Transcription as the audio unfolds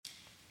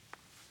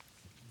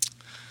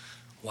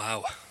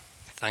Wow,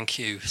 thank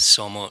you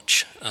so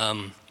much.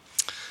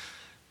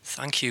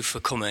 Thank you for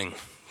coming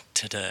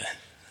today.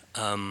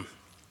 I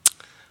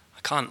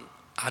can't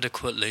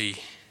adequately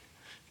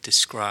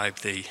describe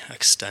the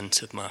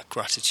extent of my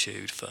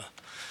gratitude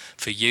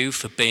for you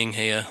for being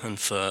here and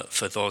for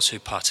those who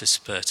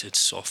participated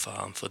so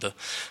far, and for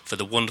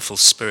the wonderful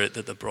spirit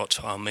that they brought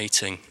to our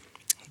meeting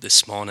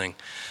this morning.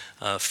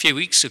 A few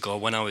weeks ago,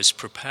 when I was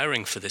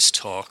preparing for this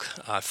talk,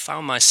 I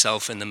found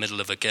myself in the middle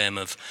of a game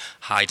of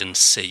hide and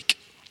seek.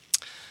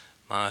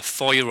 My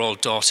 4-year-old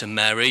daughter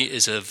Mary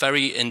is a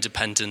very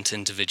independent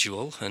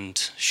individual,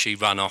 and she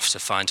ran off to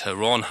find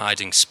her own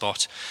hiding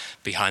spot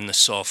behind the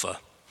sofa.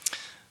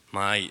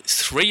 My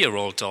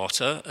 3-year-old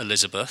daughter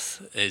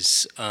Elizabeth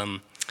is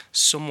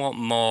somewhat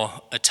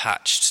more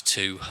attached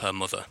to her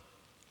mother,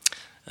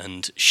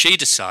 and she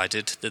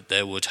decided that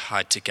they would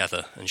hide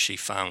together, and she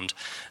found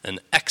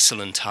an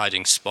excellent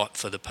hiding spot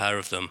for the pair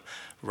of them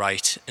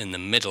right in the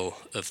middle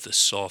of the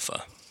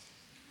sofa.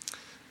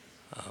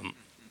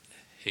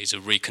 Here's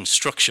a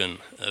reconstruction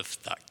of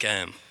that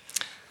game.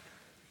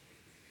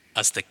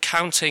 As the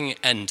counting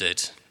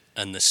ended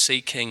and the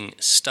seeking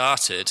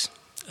started,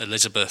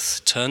 Elizabeth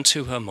turned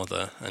to her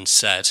mother and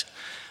said,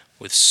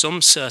 with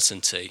some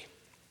certainty,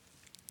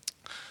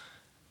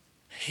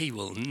 "He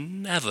will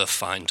never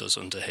find us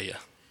under here."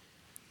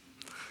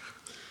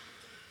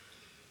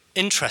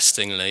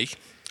 Interestingly,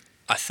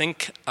 I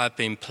think I've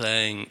been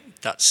playing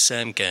that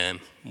same game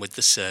with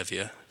the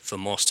Saviour for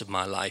most of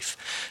my life,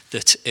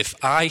 that if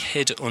I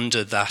hid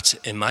under that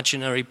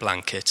imaginary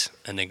blanket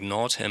and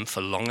ignored him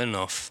for long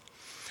enough,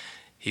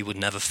 he would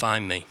never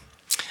find me.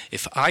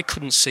 If I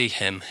couldn't see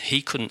him,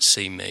 he couldn't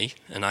see me,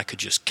 and I could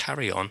just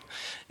carry on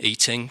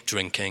eating,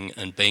 drinking,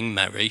 and being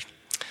merry.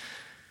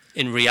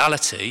 In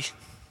reality,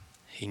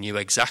 he knew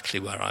exactly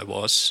where I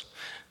was,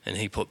 and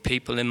he put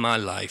people in my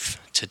life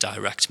to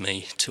direct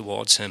me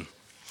towards him.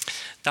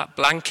 That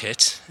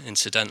blanket,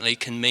 incidentally,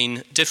 can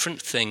mean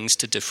different things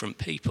to different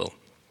people.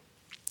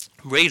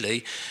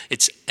 Really,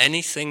 it's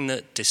anything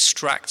that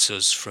distracts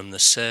us from the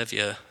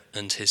Saviour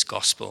and his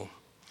gospel.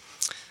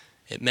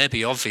 It may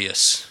be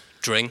obvious: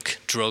 drink,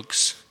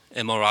 drugs,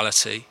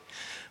 immorality,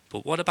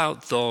 but what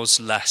about those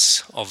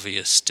less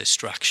obvious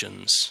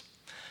distractions?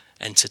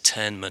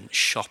 Entertainment,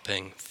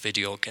 shopping,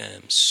 video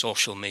games,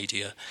 social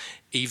media,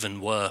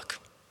 even work.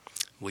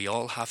 We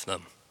all have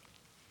them.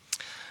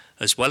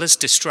 As well as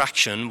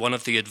distraction, one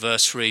of the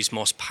adversary's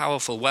most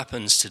powerful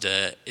weapons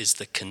today is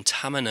the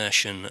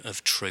contamination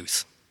of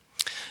truth.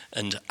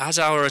 And as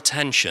our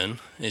attention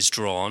is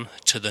drawn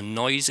to the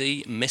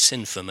noisy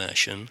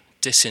misinformation,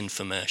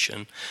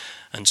 disinformation,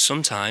 and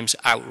sometimes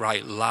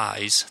outright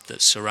lies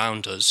that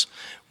surround us,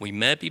 we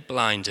may be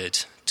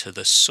blinded to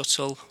the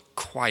subtle,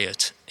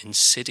 quiet,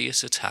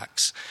 insidious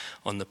attacks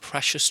on the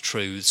precious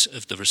truths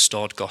of the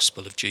restored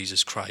gospel of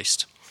Jesus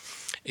Christ.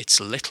 It's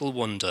little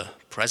wonder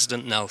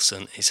President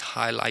Nelson is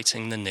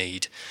highlighting the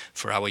need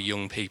for our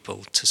young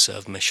people to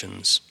serve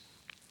missions.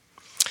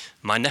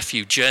 My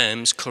nephew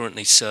James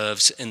currently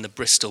serves in the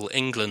Bristol,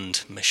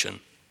 England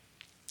mission.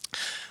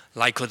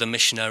 Like other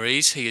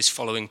missionaries, he is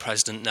following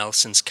President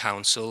Nelson's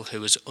counsel,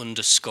 who has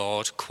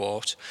underscored,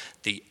 quote,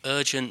 "the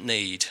urgent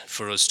need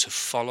for us to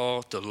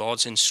follow the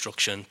Lord's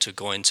instruction to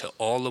go into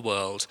all the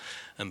world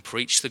and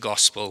preach the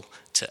gospel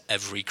to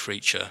every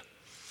creature."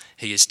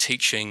 He is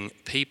teaching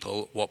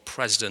people what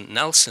President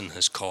Nelson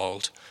has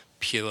called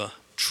pure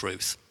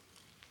truth.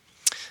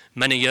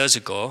 Many years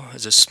ago,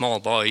 as a small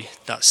boy,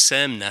 that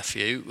same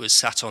nephew was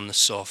sat on the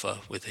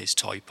sofa with his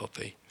toy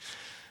puppy.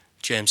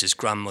 James's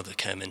grandmother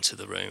came into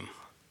the room.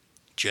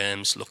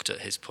 James looked at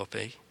his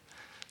puppy,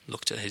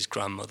 looked at his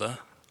grandmother,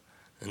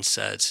 and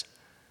said,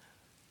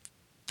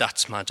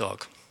 "That's my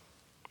dog.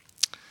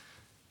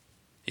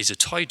 He's a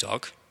toy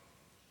dog.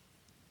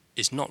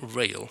 He's not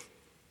real.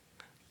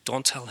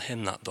 Don't tell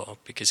him that, though,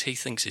 because he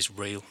thinks he's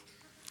real."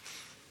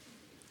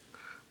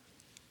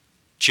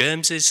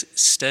 James's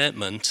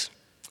statement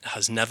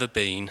has never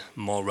been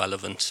more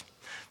relevant.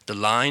 The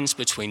lines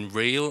between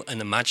real and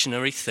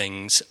imaginary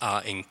things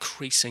are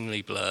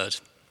increasingly blurred.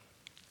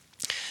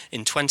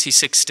 In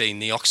 2016,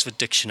 the Oxford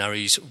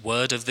Dictionary's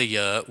word of the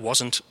year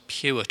wasn't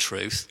pure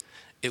truth,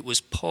 it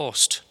was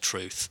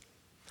post-truth.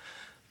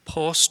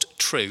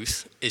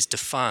 Post-truth is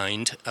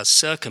defined as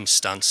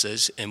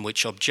circumstances in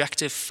which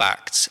objective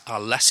facts are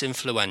less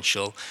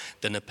influential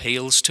than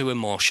appeals to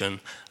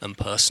emotion and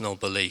personal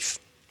belief.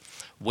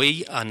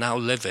 We are now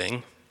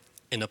living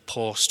in a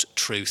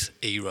post-truth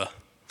era.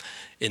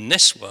 In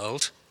this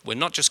world, we're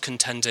not just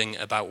contending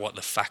about what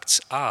the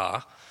facts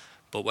are,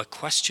 but we're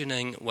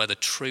questioning whether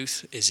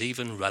truth is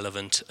even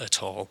relevant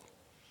at all.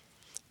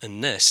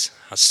 And this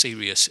has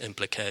serious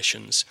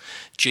implications.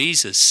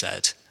 Jesus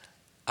said,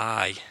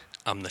 "I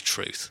am the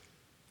truth."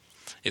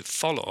 It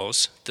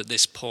follows that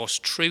this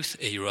post-truth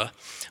era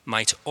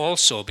might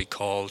also be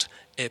called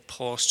a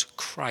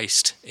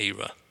post-Christ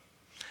era.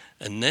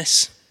 And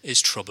this is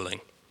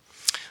troubling.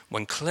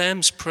 When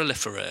claims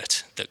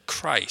proliferate that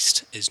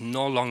Christ is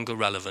no longer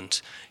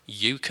relevant,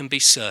 you can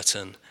be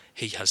certain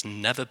he has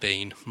never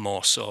been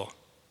more so.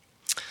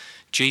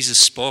 Jesus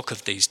spoke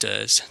of these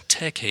days.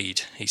 Take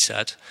heed, he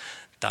said,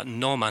 that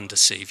no man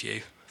deceive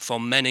you, for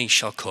many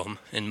shall come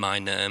in my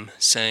name,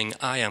 saying,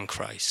 I am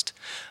Christ,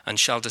 and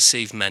shall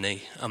deceive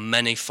many, and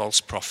many false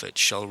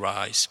prophets shall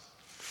rise.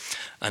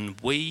 And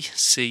we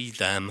see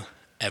them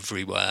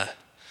everywhere,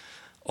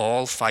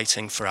 all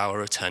fighting for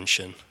our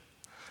attention.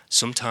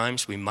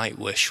 Sometimes we might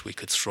wish we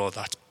could throw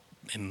that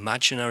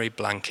imaginary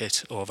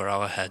blanket over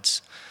our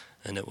heads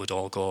and it would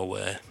all go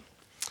away.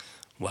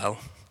 Well,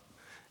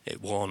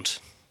 it won't.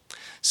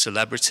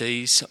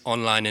 Celebrities,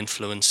 online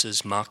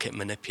influencers, market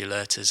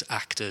manipulators,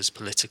 actors,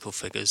 political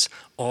figures,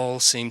 all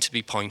seem to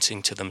be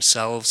pointing to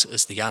themselves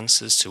as the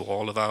answers to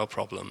all of our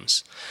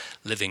problems.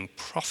 Living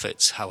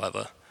prophets,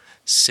 however,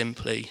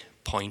 simply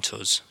point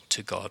us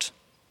to God.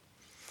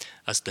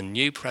 As the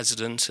new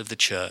president of the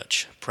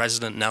church,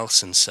 President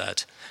Nelson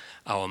said,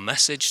 our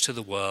message to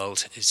the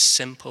world is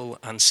simple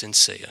and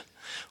sincere.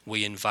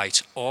 We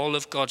invite all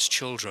of God's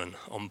children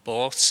on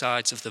both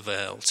sides of the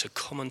veil to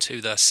come unto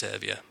their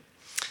Saviour.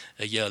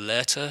 A year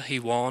later, he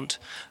warned,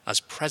 as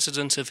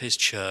president of his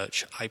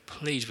church, I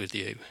plead with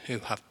you who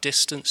have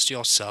distanced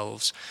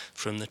yourselves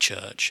from the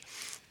church.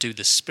 Do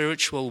the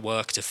spiritual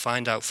work to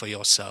find out for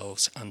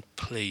yourselves, and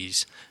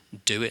please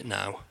do it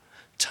now.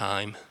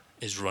 Time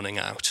is running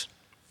out.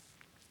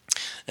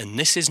 And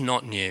this is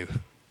not new.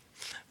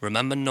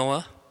 Remember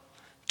Noah?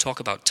 Talk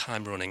about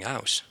time running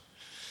out.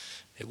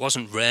 It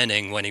wasn't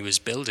raining when he was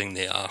building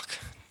the ark.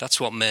 That's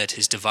what made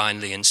his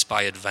divinely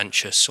inspired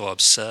venture so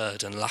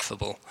absurd and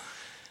laughable.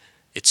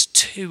 It's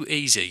too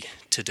easy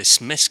to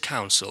dismiss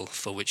counsel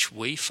for which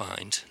we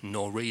find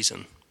no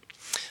reason.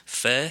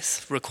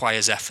 Faith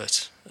requires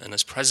effort, and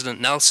as President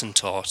Nelson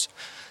taught,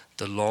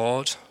 the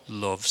Lord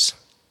loves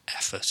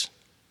effort.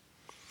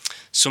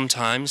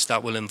 Sometimes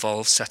that will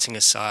involve setting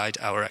aside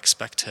our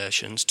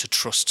expectations to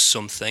trust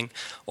something,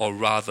 or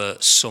rather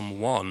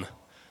someone,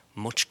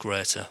 much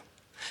greater.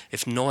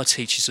 If Noah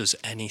teaches us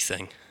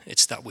anything,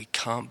 it's that we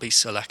can't be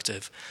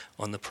selective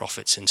on the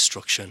prophet's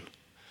instruction.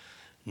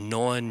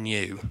 Noah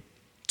knew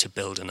to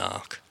build an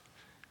ark,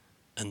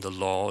 and the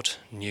Lord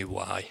knew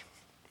why.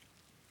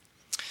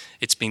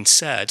 It's been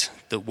said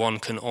that one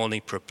can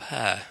only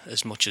prepare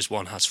as much as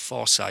one has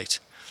foresight.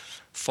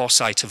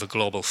 Foresight of a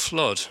global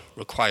flood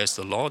requires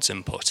the Lord's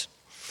input.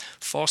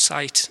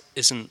 Foresight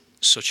isn't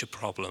such a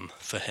problem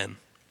for him.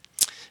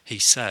 He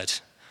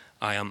said,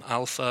 I am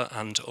Alpha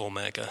and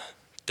Omega,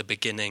 the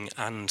beginning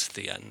and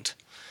the end,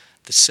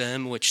 the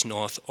same which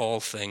knoweth all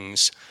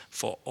things,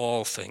 for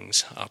all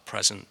things are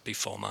present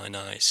before mine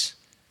eyes.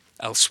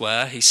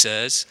 Elsewhere he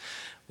says,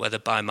 whether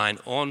by mine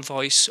own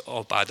voice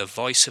or by the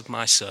voice of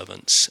my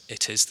servants,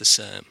 it is the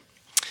same.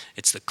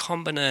 It's the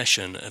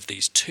combination of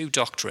these two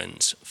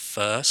doctrines,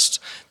 first,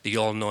 the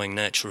all-knowing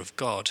nature of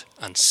God,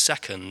 and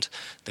second,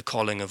 the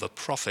calling of a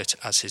prophet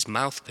as his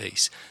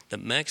mouthpiece,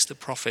 that makes the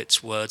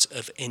prophet's words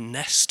of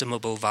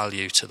inestimable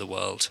value to the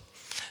world.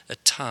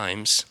 At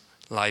times,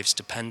 lives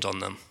depend on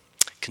them.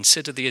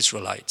 Consider the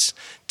Israelites,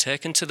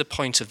 taken to the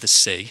point of the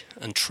sea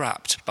and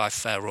trapped by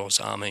Pharaoh's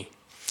army.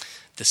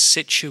 The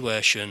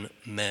situation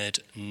made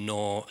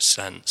no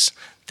sense.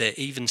 They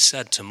even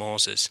said to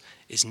Moses,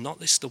 is not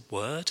this the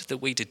word that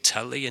we did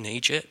tell thee in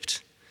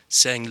Egypt,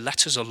 saying,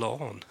 let us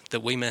alone,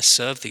 that we may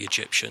serve the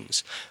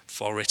Egyptians?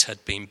 For it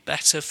had been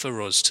better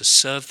for us to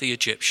serve the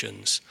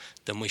Egyptians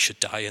than we should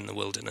die in the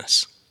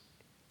wilderness.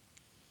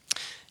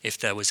 If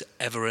there was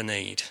ever a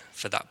need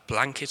for that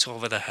blanket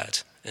over the head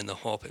in the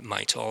hope it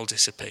might all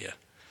disappear,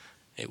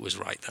 it was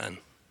right then.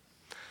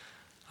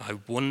 I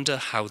wonder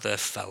how they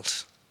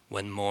felt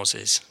when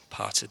Moses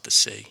parted the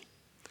sea.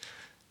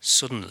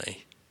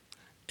 Suddenly,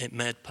 it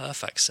made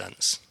perfect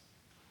sense.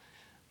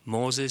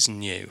 Moses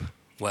knew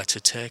where to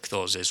take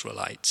those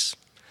Israelites,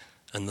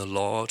 and the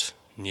Lord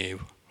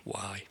knew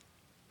why.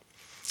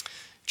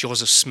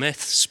 Joseph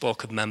Smith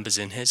spoke of members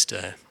in his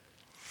day.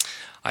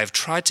 I have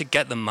tried to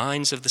get the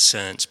minds of the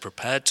saints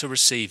prepared to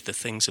receive the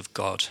things of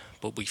God,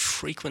 but we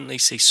frequently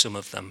see some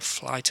of them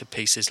fly to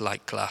pieces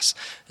like glass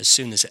as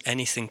soon as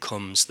anything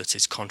comes that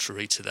is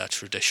contrary to their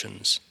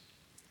traditions.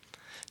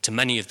 To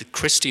many of the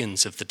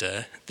Christians of the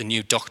day, the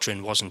new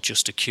doctrine wasn't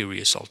just a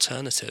curious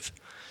alternative.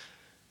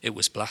 It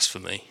was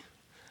blasphemy.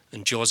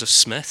 And Joseph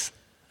Smith,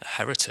 a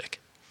heretic.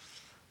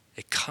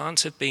 It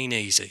can't have been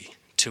easy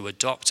to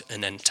adopt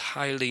an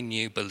entirely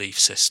new belief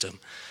system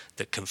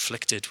that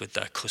conflicted with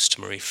their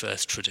customary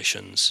faith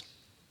traditions.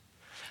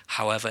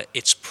 However,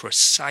 it's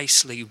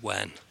precisely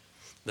when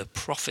the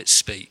prophet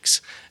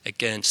speaks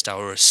against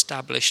our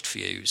established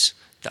views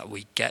that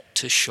we get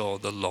to show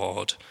the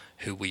Lord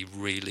who we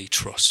really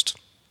trust.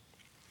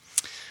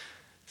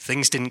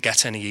 Things didn't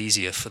get any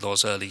easier for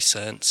those early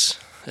saints.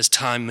 As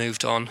time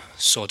moved on,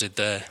 so did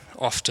they,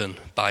 often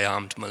by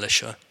armed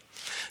militia.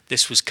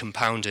 This was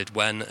compounded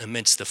when,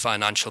 amidst the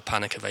financial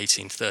panic of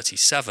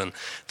 1837,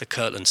 the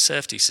Kirtland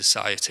Safety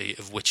Society,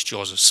 of which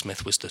Joseph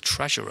Smith was the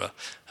treasurer,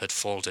 had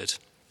folded.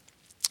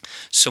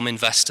 Some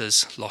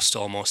investors lost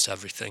almost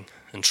everything,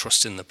 and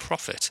trust in the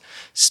prophet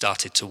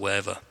started to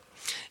waver.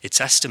 It's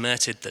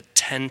estimated that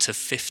 10 to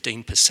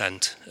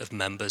 15% of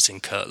members in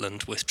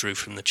Kirtland withdrew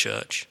from the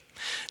church.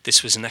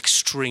 This was an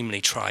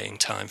extremely trying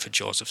time for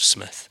Joseph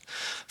Smith.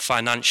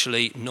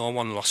 Financially, no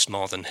one lost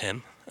more than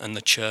him, and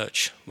the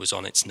church was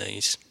on its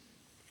knees.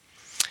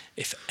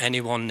 If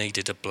anyone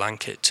needed a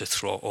blanket to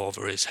throw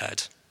over his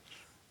head,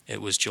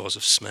 it was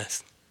Joseph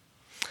Smith.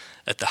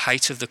 At the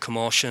height of the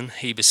commotion,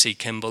 Heber C.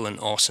 Kimball and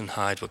Orson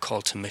Hyde were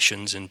called to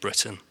missions in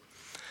Britain.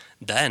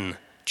 Then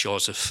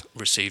Joseph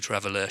received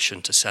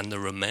revelation to send the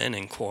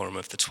remaining quorum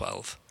of the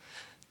 12.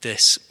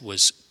 This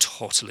was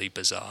totally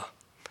bizarre.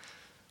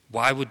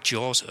 Why would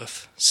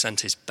Joseph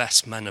send his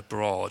best men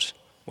abroad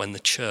when the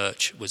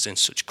church was in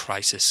such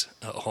crisis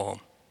at home?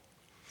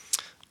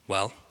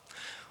 Well,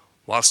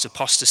 whilst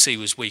apostasy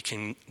was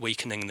weakening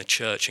the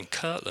church in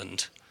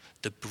Kirtland,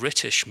 the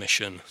British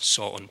mission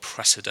saw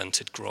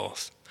unprecedented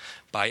growth.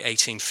 By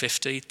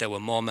 1850, there were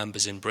more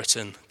members in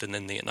Britain than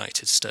in the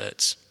United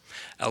States.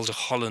 Elder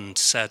Holland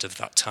said of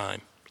that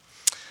time,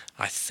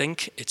 "I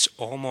think it's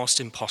almost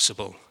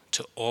impossible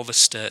to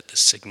overstate the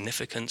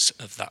significance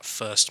of that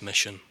first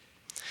mission.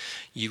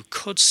 You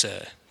could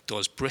say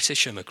those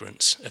British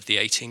immigrants of the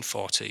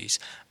 1840s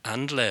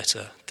and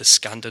later the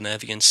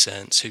Scandinavian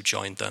saints who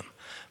joined them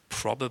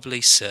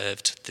probably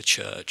saved the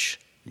church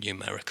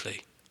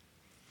numerically."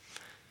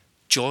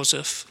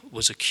 Joseph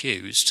was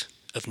accused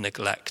of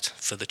neglect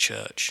for the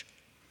church.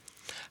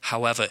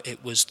 However,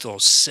 it was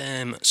those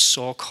same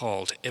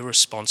so-called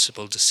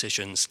irresponsible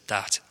decisions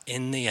that,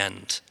 in the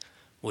end,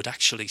 would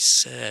actually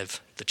save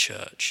the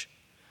church.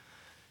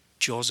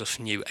 Joseph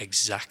knew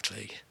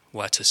exactly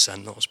where to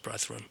send those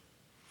brethren,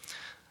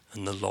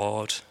 and the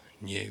Lord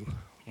knew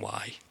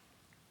why.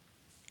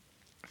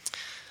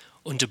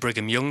 Under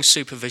Brigham Young's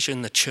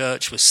supervision, the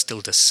church was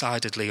still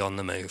decidedly on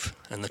the move,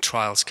 and the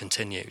trials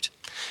continued.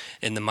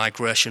 In the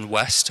migration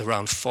west,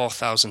 around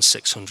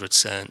 4,600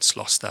 saints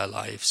lost their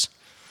lives.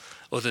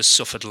 Others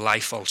suffered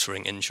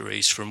life-altering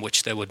injuries from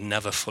which they would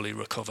never fully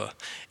recover.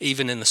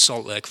 Even in the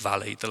Salt Lake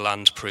Valley, the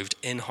land proved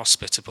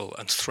inhospitable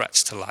and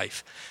threats to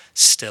life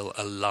still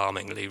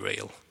alarmingly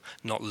real,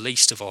 not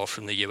least of all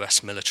from the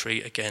US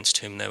military, against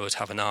whom they would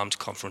have an armed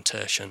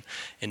confrontation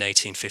in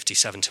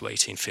 1857 to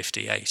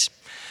 1858.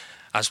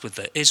 As with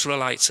the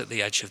Israelites at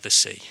the edge of the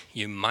sea,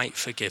 you might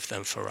forgive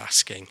them for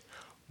asking,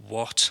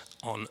 "What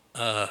on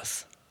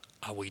earth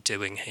are we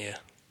doing here?"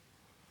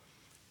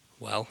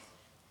 Well,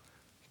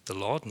 the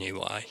Lord knew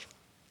why.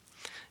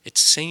 It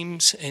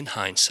seems in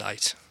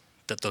hindsight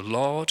that the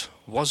Lord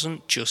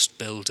wasn't just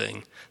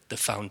building the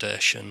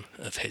foundation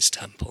of his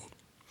temple.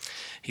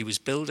 He was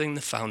building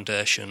the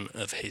foundation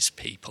of his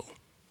people,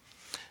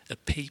 a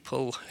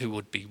people who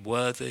would be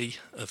worthy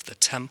of the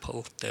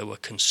temple they were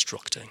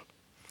constructing.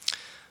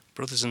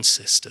 Brothers and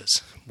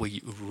sisters,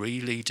 we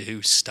really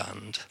do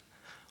stand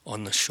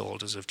on the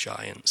shoulders of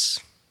giants.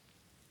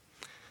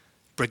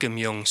 Brigham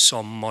Young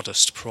saw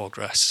modest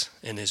progress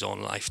in his own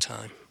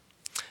lifetime.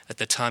 At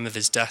the time of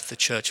his death, the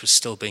church was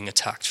still being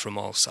attacked from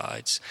all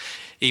sides.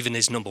 Even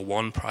his number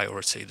one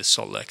priority, the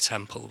Salt Lake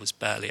Temple, was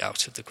barely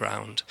out of the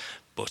ground.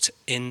 But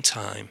in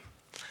time,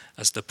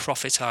 as the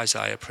prophet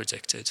Isaiah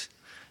predicted,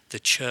 the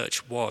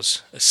church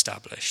was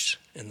established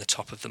in the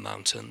top of the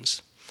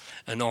mountains,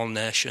 and all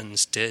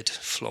nations did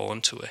flow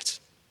unto it.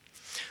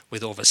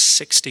 With over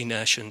 60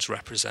 nations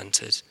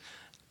represented,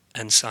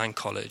 Ensign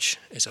College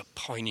is a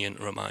poignant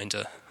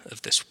reminder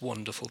of this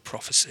wonderful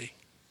prophecy.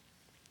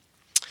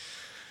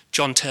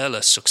 John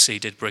Taylor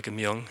succeeded Brigham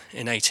Young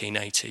in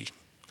 1880.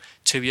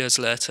 2 years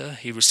later,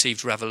 he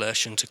received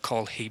revelation to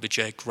call Heber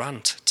J.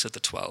 Grant to the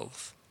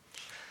 12.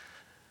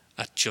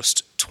 At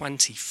just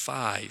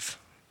 25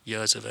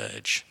 years of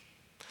age,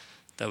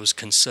 there was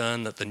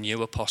concern that the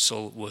new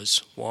apostle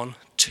was, one,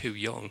 too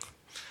young,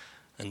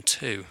 and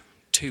two,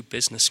 too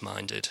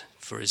business-minded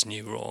for his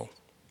new role.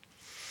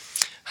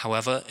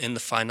 However, in the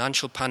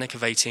financial panic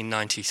of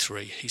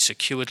 1893, he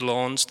secured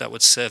loans that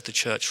would save the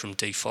church from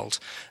default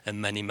and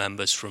many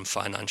members from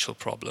financial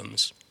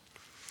problems.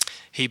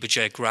 Heber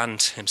J.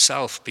 Grant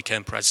himself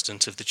became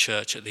president of the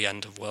church at the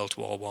end of World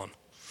War I.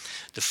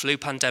 The flu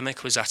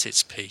pandemic was at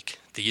its peak.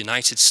 The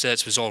United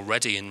States was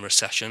already in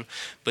recession,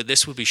 but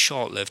this would be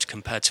short-lived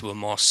compared to a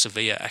more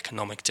severe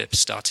economic dip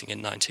starting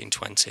in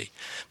 1920.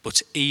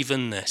 But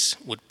even this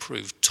would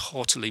prove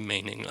totally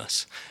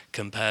meaningless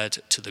compared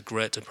to the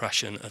Great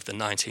Depression of the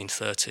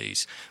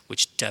 1930s,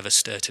 which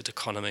devastated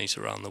economies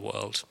around the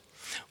world.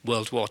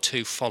 World War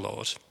II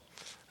followed,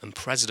 and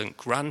President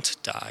Grant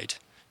died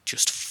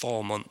just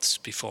 4 months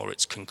before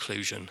its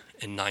conclusion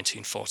in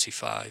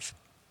 1945.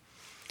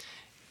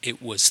 It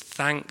was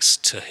thanks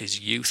to his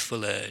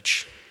youthful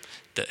age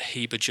that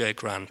Heber J.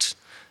 Grant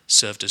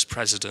served as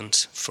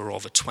president for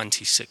over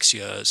 26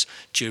 years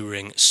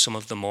during some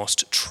of the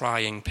most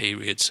trying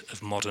periods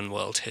of modern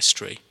world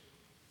history.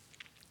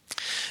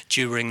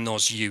 During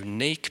those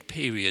unique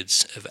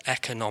periods of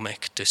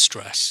economic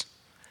distress,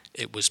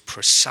 it was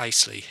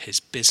precisely his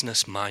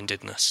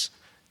business-mindedness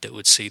that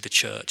would see the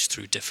church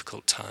through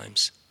difficult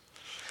times.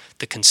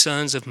 The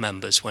concerns of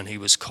members when he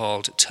was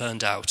called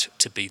turned out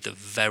to be the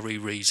very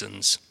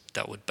reasons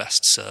that would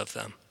best serve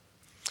them.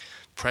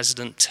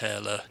 President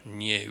Taylor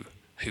knew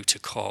who to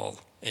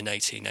call in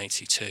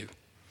 1882,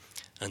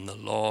 and the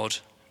Lord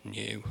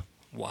knew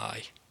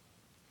why.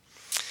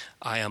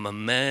 I am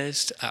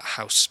amazed at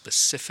how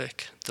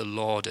specific the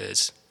Lord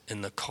is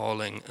in the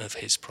calling of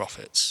his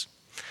prophets.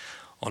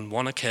 On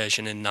one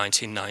occasion in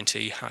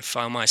 1990, I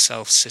found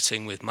myself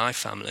sitting with my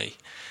family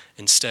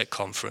in state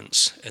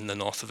conference in the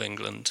north of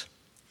England.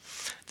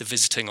 The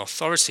visiting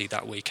authority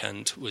that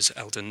weekend was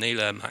Elder Neil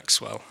A.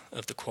 Maxwell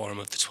of the Quorum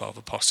of the 12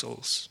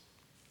 Apostles.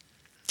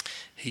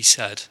 He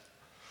said,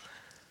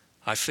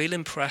 "I feel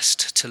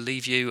impressed to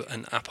leave you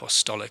an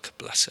apostolic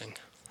blessing.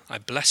 I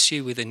bless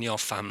you within your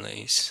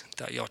families,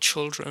 that your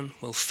children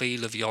will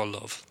feel of your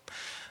love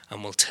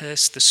and will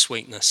taste the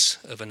sweetness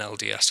of an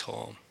LDS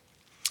home.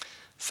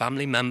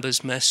 Family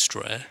members may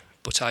stray,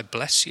 but I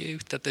bless you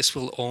that this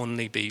will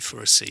only be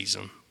for a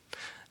season,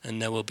 and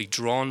they will be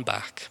drawn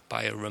back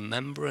by a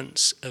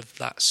remembrance of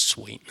that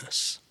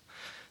sweetness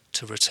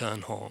to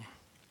return home."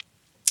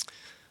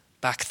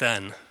 Back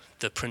then,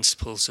 the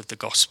principles of the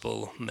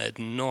gospel made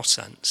no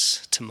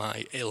sense to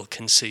my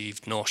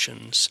ill-conceived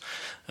notions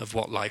of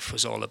what life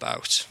was all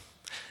about.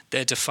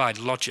 They defied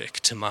logic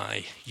to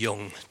my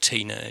young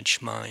teenage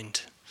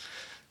mind.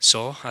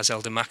 So, as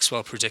Elder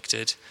Maxwell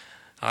predicted,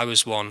 I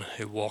was one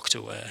who walked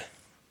away.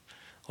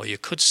 Or you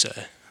could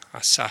say,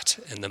 I sat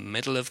in the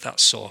middle of that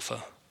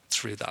sofa,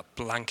 threw that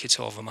blanket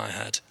over my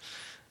head,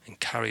 and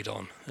carried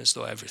on as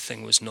though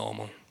everything was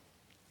normal.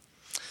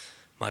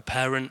 My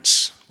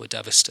parents were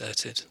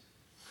devastated.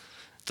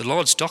 The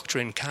Lord's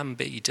doctrine can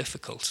be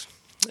difficult.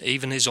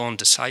 Even his own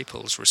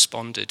disciples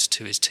responded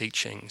to his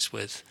teachings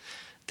with,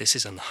 "This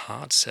is an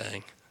hard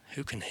saying.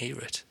 Who can hear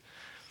it?"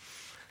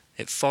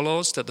 It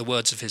follows that the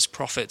words of his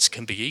prophets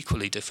can be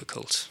equally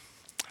difficult.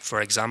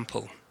 For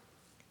example,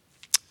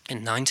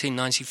 in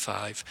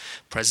 1995,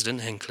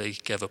 President Hinckley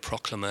gave a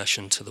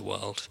proclamation to the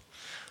world.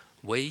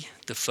 "We,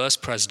 the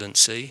First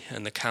Presidency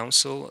and the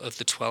Council of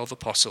the 12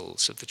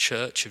 Apostles of the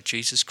Church of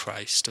Jesus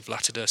Christ of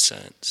Latter-day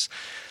Saints,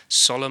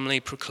 solemnly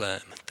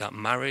proclaim that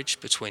marriage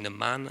between a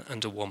man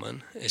and a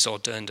woman is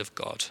ordained of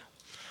God,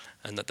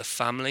 and that the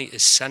family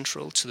is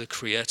central to the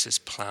Creator's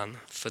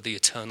plan for the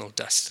eternal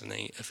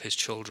destiny of his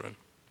children."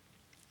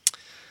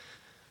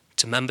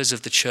 To members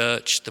of the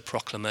church, the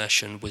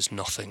proclamation was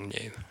nothing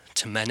new.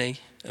 To many,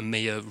 a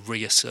mere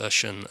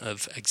reassertion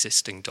of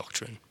existing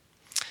doctrine.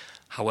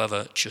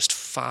 However, just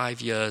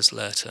 5 years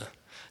later,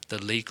 the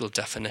legal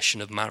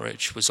definition of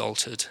marriage was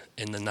altered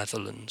in the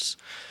Netherlands.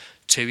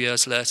 2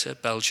 years later,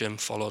 Belgium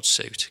followed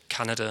suit.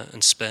 Canada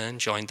and Spain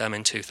joined them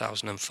in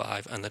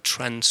 2005, and the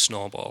trend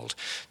snowballed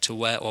to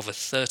where over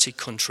 30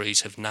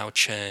 countries have now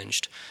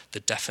changed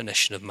the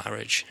definition of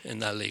marriage in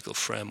their legal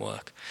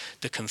framework.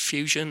 The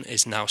confusion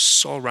is now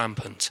so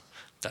rampant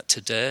that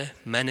today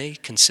many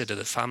consider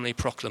the family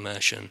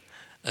proclamation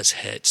as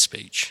hate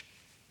speech.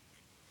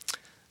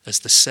 As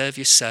the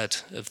Saviour said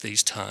of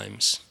these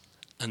times,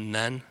 "And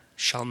then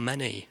shall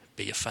many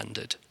be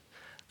offended,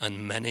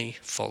 and many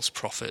false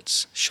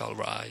prophets shall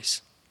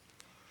rise."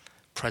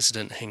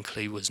 President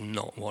Hinckley was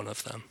not one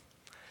of them.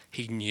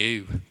 He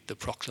knew the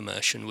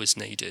proclamation was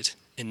needed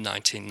in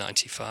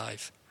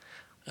 1995,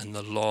 and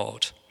the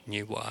Lord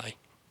knew why.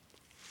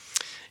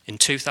 In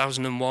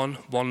 2001,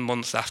 1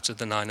 month after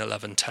the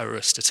 9/11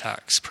 terrorist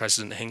attacks,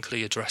 President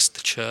Hinckley addressed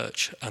the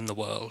church and the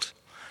world.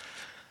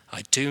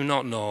 "I do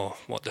not know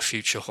what the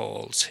future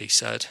holds," he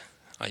said.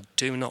 "I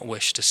do not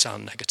wish to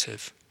sound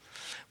negative.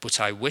 But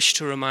I wish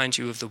to remind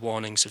you of the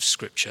warnings of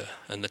Scripture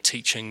and the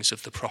teachings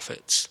of the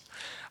prophets.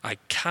 I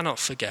cannot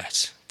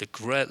forget the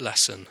great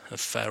lesson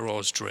of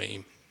Pharaoh's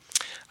dream.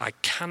 I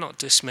cannot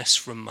dismiss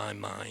from my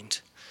mind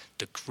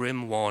the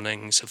grim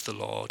warnings of the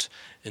Lord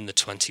in the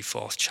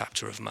 24th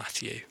chapter of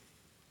Matthew."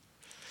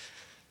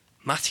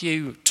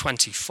 Matthew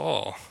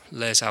 24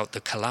 lays out the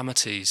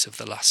calamities of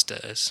the last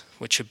days,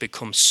 which have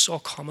become so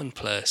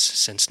commonplace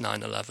since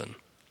 9/11.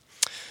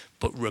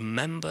 But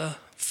remember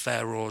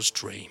Pharaoh's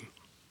dream.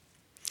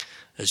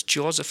 As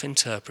Joseph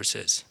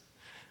interpreted,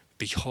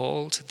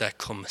 "Behold, there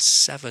come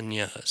 7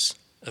 years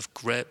of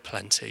great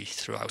plenty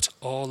throughout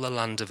all the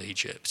land of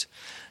Egypt,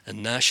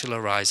 and there shall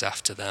arise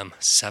after them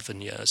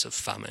 7 years of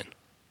famine."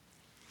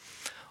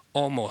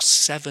 Almost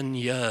 7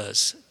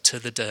 years to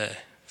the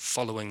day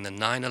following the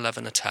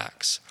 9/11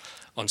 attacks,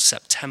 on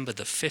September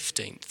the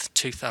 15th,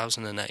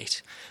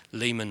 2008,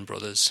 Lehman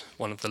Brothers,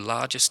 one of the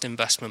largest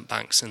investment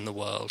banks in the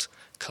world,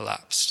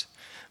 collapsed,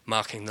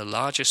 marking the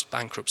largest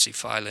bankruptcy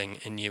filing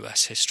in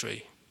US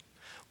history.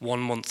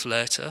 1 month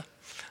later,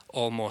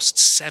 almost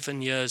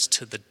 7 years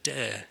to the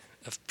day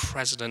of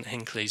President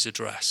Hinckley's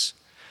address,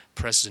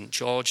 President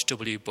George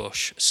W.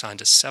 Bush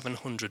signed a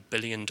 $700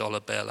 billion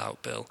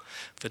bailout bill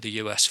for the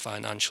US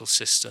financial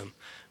system,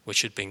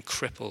 which had been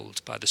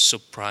crippled by the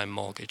subprime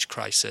mortgage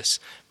crisis,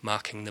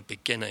 marking the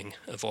beginning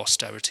of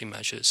austerity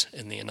measures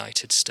in the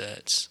United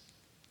States.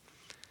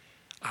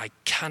 "I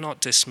cannot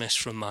dismiss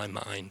from my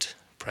mind,"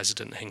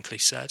 President Hinckley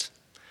said.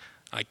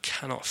 "I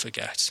cannot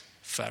forget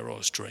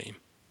Pharaoh's dream."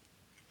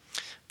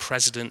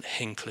 President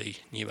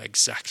Hinckley knew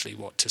exactly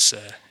what to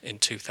say in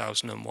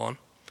 2001,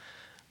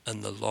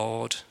 and the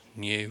Lord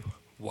knew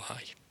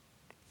why.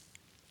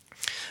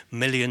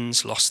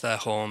 Millions lost their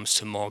homes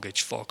to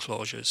mortgage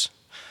foreclosures.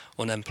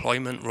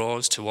 Unemployment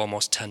rose to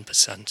almost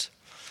 10%.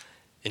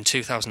 In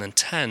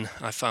 2010,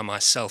 I found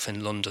myself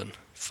in London,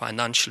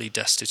 financially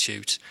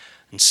destitute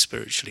and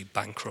spiritually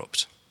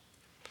bankrupt.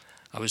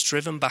 I was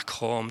driven back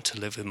home to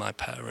live with my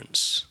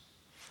parents.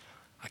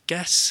 I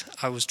guess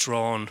I was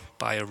drawn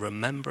by a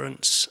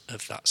remembrance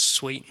of that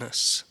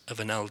sweetness of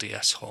an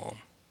LDS home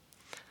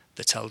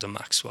that Elder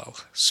Maxwell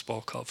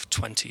spoke of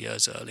 20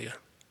 years earlier.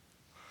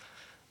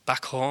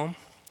 Back home,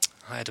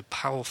 I had a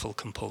powerful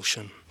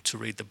compulsion to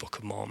read the Book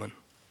of Mormon.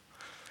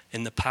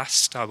 In the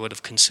past, I would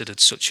have considered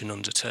such an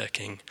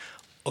undertaking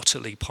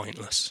utterly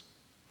pointless.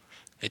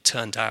 It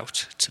turned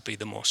out to be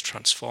the most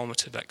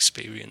transformative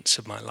experience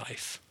of my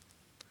life.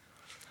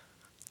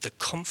 The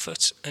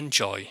comfort and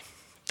joy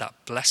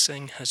that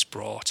blessing has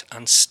brought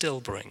and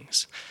still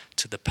brings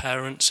to the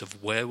parents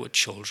of wayward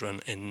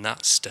children in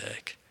that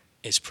stake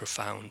is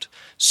profound.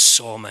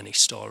 So many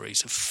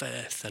stories of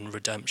faith and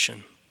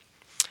redemption.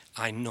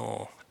 I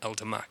know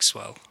Elder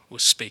Maxwell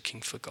was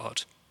speaking for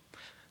God.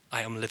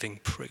 I am living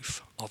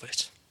proof of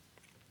it.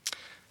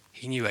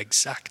 He knew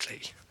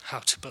exactly how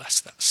to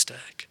bless that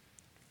stake.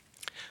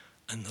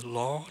 And the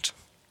Lord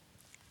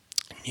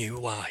knew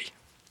why.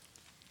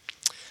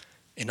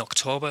 In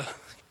October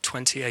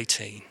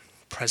 2018,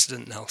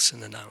 President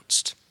Nelson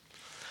announced,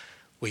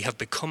 "We have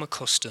become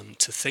accustomed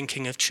to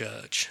thinking of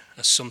church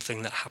as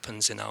something that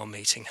happens in our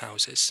meeting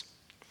houses.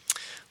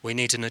 We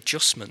need an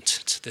adjustment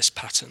to this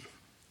pattern.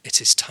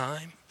 It is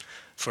time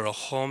for a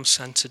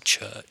home-centered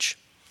church."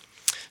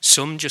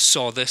 Some just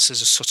saw this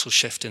as a subtle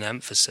shift in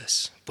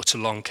emphasis, but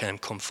along came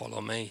Come Follow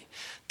Me,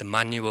 the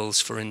manuals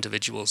for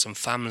individuals and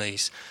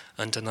families,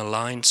 and an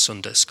aligned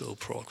Sunday school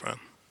program.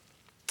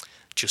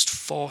 Just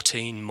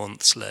 14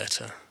 months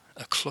later,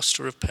 a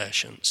cluster of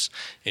patients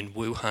in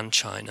Wuhan,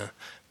 China,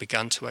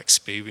 began to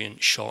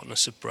experience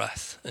shortness of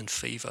breath and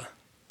fever.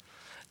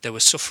 They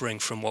were suffering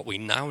from what we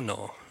now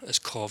know as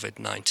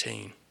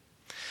COVID-19.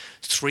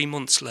 3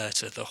 months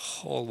later, the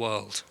whole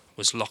world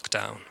was locked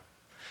down.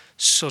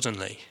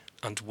 Suddenly,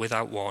 and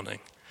without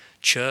warning,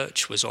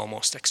 church was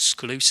almost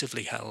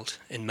exclusively held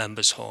in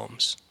members'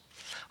 homes.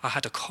 I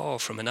had a call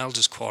from an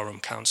elders quorum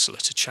counsellor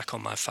to check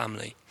on my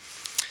family.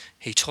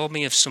 He told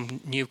me of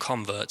some new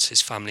converts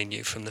his family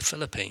knew from the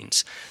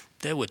Philippines.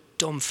 They were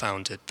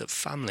dumbfounded that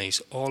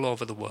families all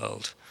over the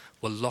world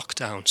were locked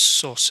down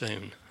so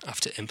soon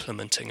after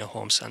implementing a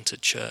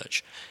home-centered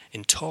church.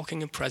 In talking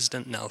to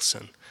President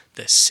Nelson,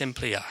 they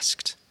simply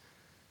asked,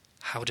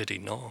 how did he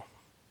know?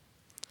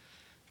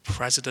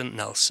 President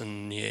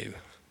Nelson knew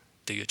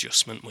the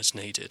adjustment was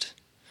needed,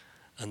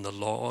 and the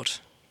Lord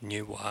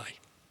knew why.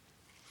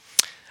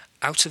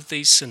 Out of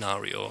these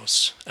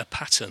scenarios, a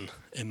pattern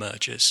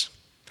emerges.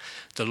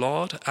 The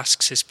Lord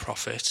asks his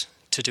prophet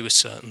to do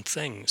certain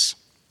things.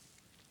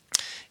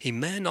 He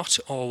may not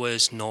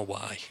always know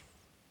why.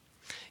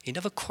 He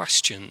never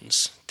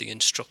questions the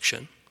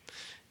instruction.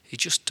 He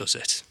just does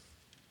it.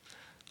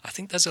 I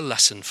think there's a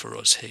lesson for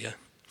us here.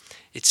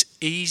 It's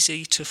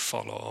easy to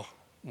follow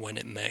when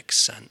it makes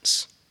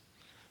sense,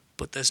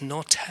 but there's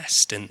no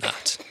test in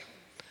that.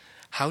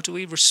 How do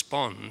we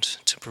respond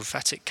to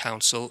prophetic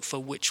counsel for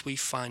which we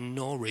find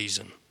no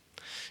reason?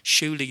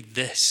 Surely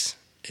this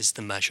is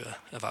the measure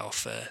of our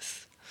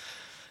faith.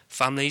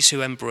 Families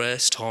who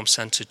embraced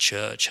home-centered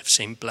church have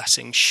seen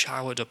blessings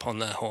showered upon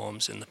their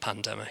homes in the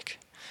pandemic.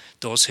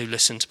 Those who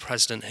listened to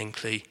President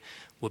Hinckley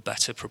were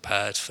better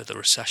prepared for the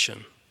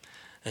recession,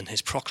 and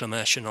his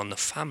proclamation on the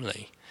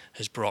family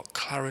has brought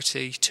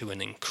clarity to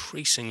an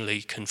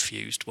increasingly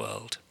confused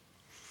world.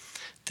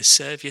 The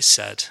Saviour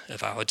said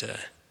of our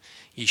day,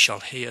 "Ye shall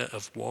hear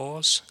of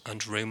wars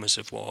and rumours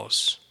of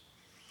wars."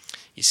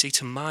 You see,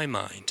 to my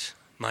mind,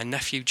 my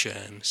nephew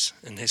James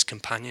and his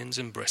companions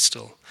in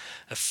Bristol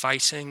are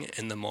fighting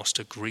in the most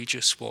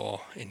egregious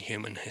war in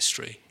human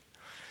history.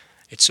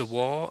 It's a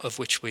war of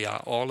which we are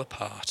all a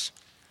part,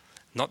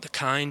 not the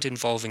kind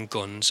involving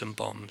guns and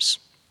bombs.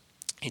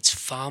 It's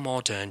far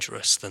more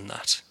dangerous than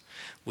that,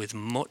 with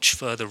much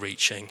further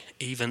reaching,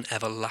 even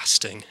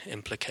everlasting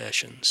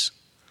implications.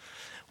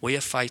 We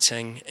are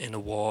fighting in a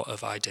war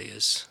of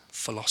ideas,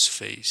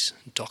 philosophies,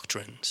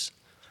 doctrines.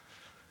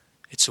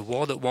 It's a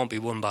war that won't be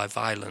won by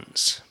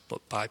violence,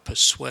 but by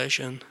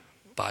persuasion,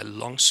 by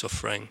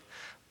long-suffering,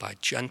 by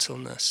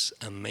gentleness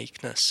and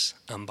meekness,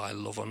 and by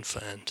love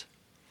unfeigned.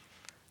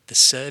 The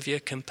Saviour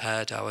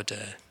compared our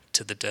day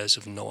to the days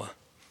of Noah.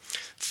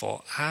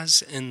 For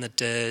as in the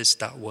days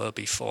that were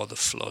before the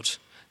flood,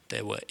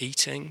 they were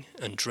eating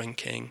and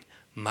drinking,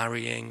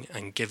 marrying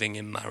and giving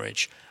in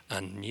marriage,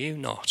 and knew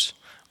not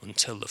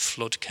until the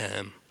flood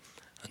came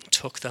and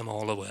took them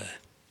all away.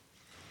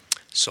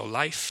 So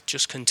life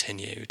just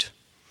continued.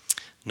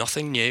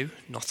 Nothing new,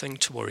 nothing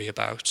to worry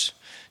about.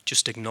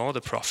 Just ignore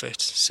the prophet,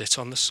 sit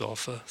on the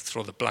sofa,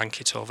 throw the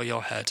blanket over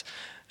your head,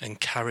 and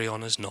carry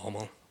on as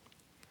normal.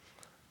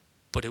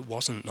 But it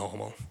wasn't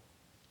normal.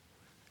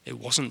 It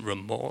wasn't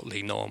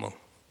remotely normal.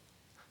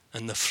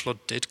 And the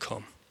flood did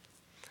come,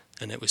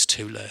 and it was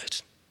too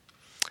late.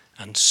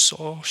 And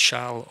so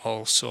shall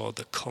also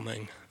the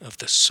coming of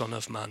the Son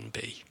of Man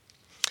be.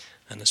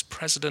 And as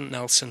President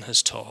Nelson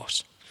has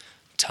taught,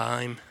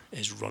 time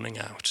is running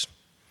out.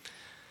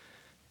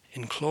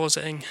 In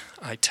closing,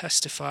 I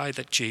testify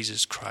that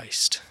Jesus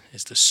Christ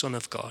is the Son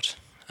of God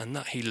and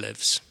that he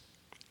lives.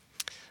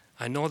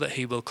 I know that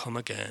he will come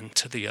again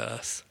to the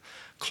earth,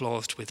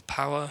 clothed with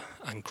power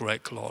and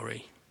great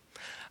glory.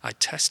 I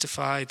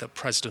testify that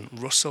President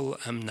Russell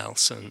M.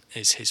 Nelson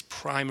is his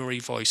primary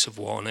voice of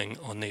warning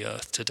on the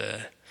earth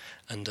today,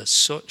 and as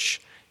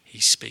such, he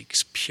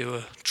speaks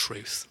pure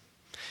truth.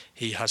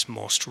 He has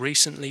most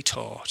recently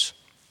taught,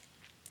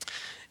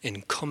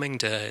 in coming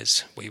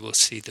days we will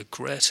see the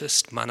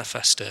greatest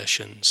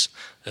manifestations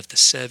of the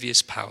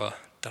Saviour's power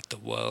that the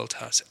world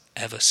has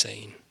ever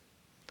seen.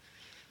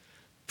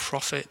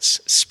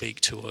 Prophets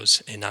speak to us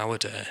in our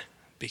day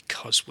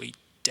because we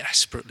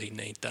desperately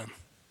need them.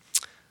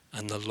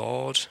 And the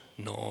Lord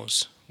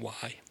knows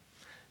why.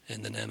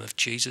 In the name of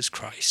Jesus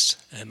Christ,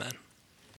 amen.